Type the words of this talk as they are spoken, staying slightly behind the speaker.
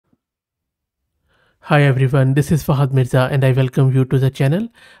Hi everyone, this is Fahad Mirza and I welcome you to the channel.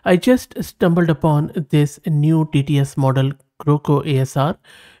 I just stumbled upon this new TTS model Kroko ASR,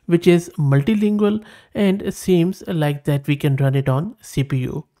 which is multilingual and seems like that we can run it on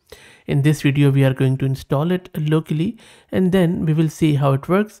CPU. In this video we are going to install it locally and then we will see how it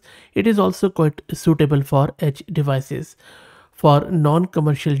works. It is also quite suitable for edge devices. For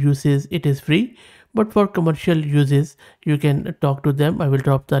non-commercial uses it is free, but for commercial uses you can talk to them. I will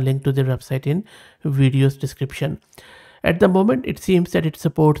drop the link to their website in video's description. At the moment it seems that it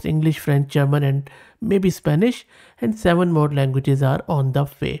supports English, French, German and maybe Spanish, and 7 more languages are on the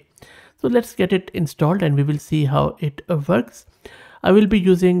way. So let's get it installed and we will see how it works. I will be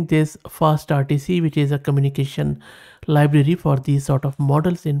using this FastRTC, which is a communication library for these sort of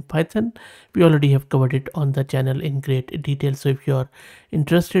models in Python. We already have covered it on the channel in great detail, so if you're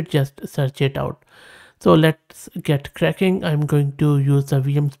interested, just search it out. So let's get cracking. I'm going to use a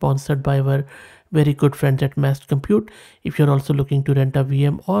VM sponsored by our very good friends at Massed Compute. If you're also looking to rent a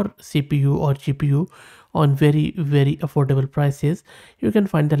VM or CPU or GPU on very affordable prices, you can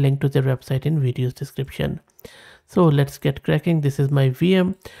find the link to their website in video's description. So let's get cracking. This is my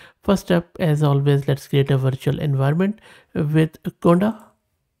VM. First up, as always, let's create a virtual environment with Conda.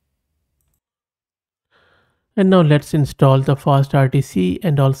 And now let's install the FastRTC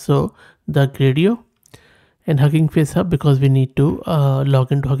and also the Gradio and Hugging Face Hub, because we need to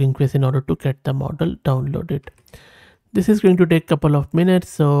log into Hugging Face in order to get the model downloaded. This is going to take a couple of minutes.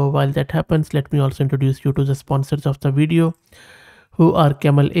 So while that happens, let me also introduce you to the sponsors of the video, who are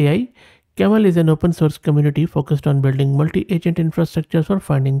Camel AI. Camel is an open source community focused on building multi-agent infrastructures for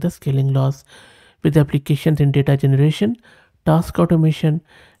finding the scaling laws, with applications in data generation, task automation,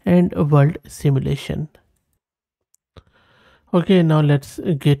 and world simulation. Okay, now let's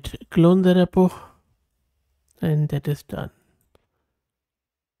git clone the repo, and that is done.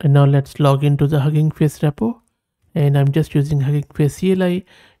 And now let's log into the Hugging Face repo, and I'm just using Hugging Face CLI.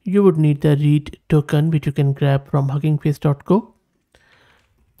 You would need the read token, which you can grab from huggingface.co.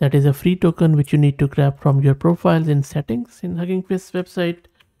 That is a free token which you need to grab from your profiles in settings in Hugging Face website,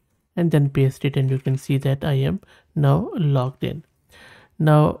 and then paste it, and you can see that I am now logged in.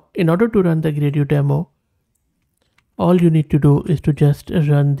 Now, in order to run the Gradio demo, all you need to do is to just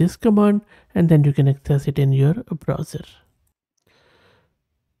run this command, and then you can access it in your browser.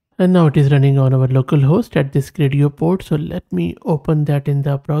 And now it is running on our local host at this Gradio port. So let me open that in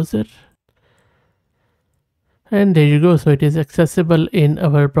the browser. And there you go. So it is accessible in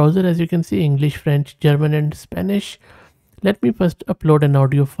our browser, as you can see, English, French, German, and Spanish. Let me first upload an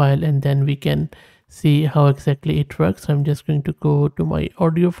audio file and then we can see how exactly it works. I'm just going to go to my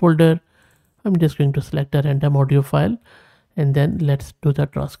audio folder. I'm just going to select a random audio file and then let's do the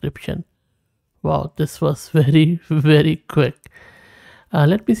transcription. Wow, this was very quick.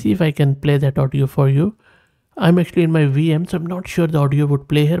 Let me see if I can play that audio for you. I'm actually in my VM, so I'm not sure the audio would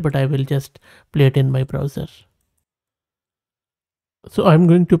play here, but I will just play it in my browser. So I'm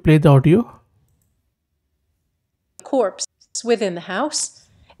going to play the audio. Corpse within the house.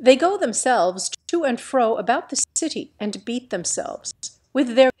 They go themselves to and fro about the city and beat themselves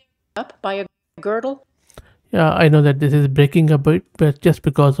with their up by a girdle. Yeah, I know that this is breaking a bit, but just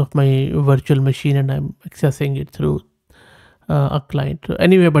because of my virtual machine and I'm accessing it through a client. So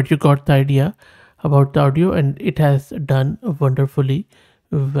anyway, but you got the idea about the audio, and it has done wonderfully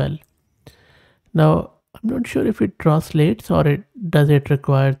well. Now, I'm not sure if it translates or does it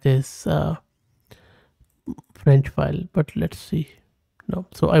require this French file, but let's see. No,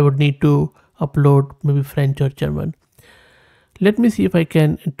 so I would need to upload maybe French or German. Let me see if I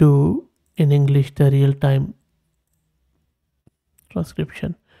can do in English the real-time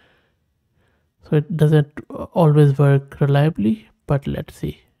transcription. So it doesn't always work reliably, but let's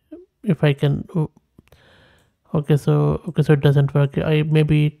see if I can. Okay, so it doesn't work.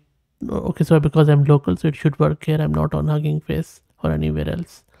 Okay, so because I'm local, so it should work here. I'm not on Hugging Face or anywhere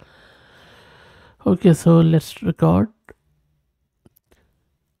else. Okay, so let's record.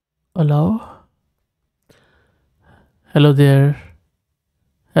 Allow. Hello there.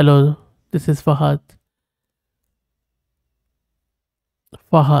 Hello, this is Fahad.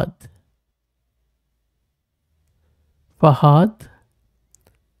 Fahad.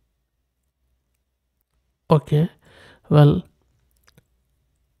 Okay, well,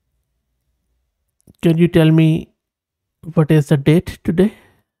 can you tell me what is the date today?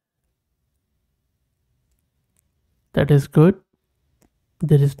 That is good.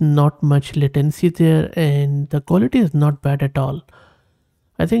 There is not much latency there and the quality is not bad at all.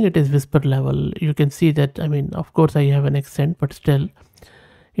 I think it is whisper level. You can see that, I mean, of course I have an accent, but still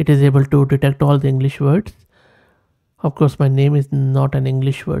it is able to detect all the English words. Of course, my name is not an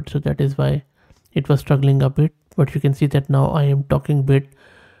English word, so that is why it was struggling a bit, but you can see that now I am talking a bit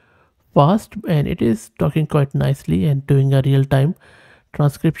fast and it is talking quite nicely and doing a real-time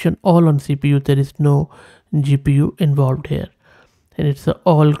transcription all on CPU. There is no GPU involved here, and it's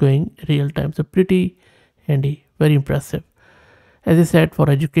all going real time, so pretty handy, very impressive. As I said, for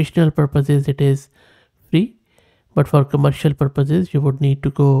educational purposes it is free, but for commercial purposes you would need to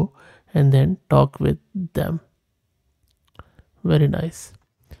go and then talk with them. Very nice.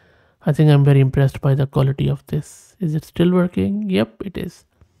 I think I'm very impressed by the quality of this. Is it still working? Yep, it is.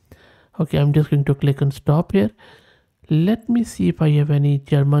 Okay, I'm just going to click on stop here. Let me see if I have any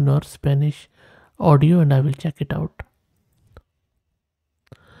German or Spanish audio and I will check it out.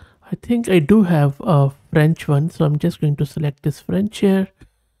 I think I do have a French one, so I'm just going to select this French here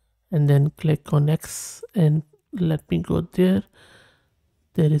and then click on X and let me go there.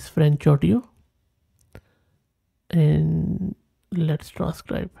 There is French audio and let's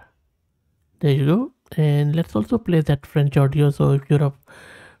transcribe. There you go. And let's also play that French audio. So if you're a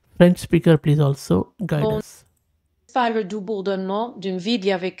French speaker, please also guide us. Pas le doux bourdonnement d'une vie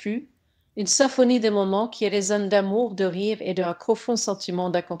bien vécue, une symphonie de moments qui résonnent d'amour, de rire et d'un profond sentiment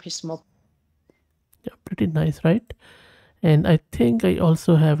d'accomplissement. Yeah, pretty nice, right? And I think I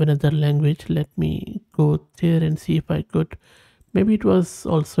also have another language. Let me go there and see if I could. Maybe it was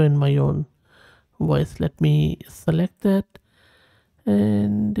also in my own voice. Let me select that.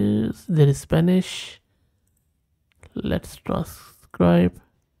 And there is Spanish. Let's transcribe.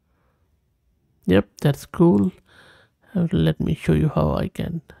 Yep, that's cool. Let me show you how I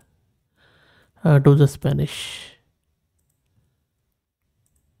can do the Spanish.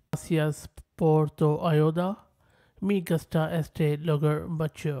 Gracias por tu ayuda. Me gusta este lugar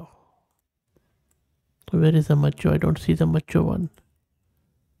mucho. Where is the macho? I don't see the macho one.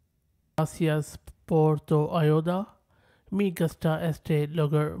 Gracias por tu ayuda. Me gusta este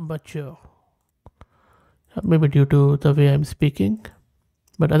lugar mucho. Maybe due to the way I'm speaking.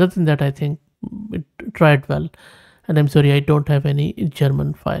 But other than that, I think it tried well. And I'm sorry, I don't have any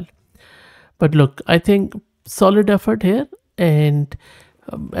German file. But look, I think solid effort here. And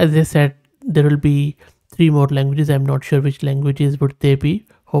as I said, there will be 3 more languages. I'm not sure which languages would they be.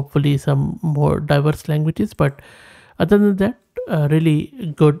 Hopefully some more diverse languages. But other than that,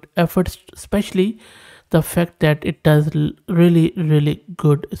 really good efforts, especially the fact that it does really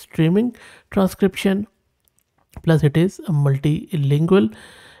good streaming transcription. Plus it is multilingual,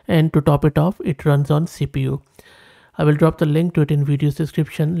 and to top it off, it runs on CPU. I will drop the link to it in video's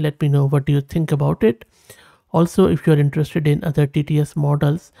description. Let me know what do you think about it. Also, if you're interested in other TTS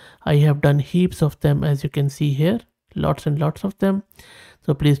models, I have done heaps of them, as you can see here, lots and lots of them.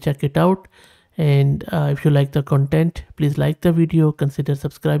 So please check it out. And if you like the content, please like the video, consider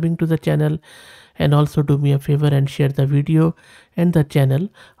subscribing to the channel, and also do me a favor and share the video and the channel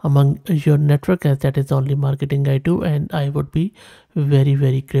among your network, as that is the only marketing I do, and I would be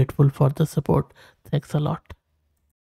very grateful for the support. Thanks a lot.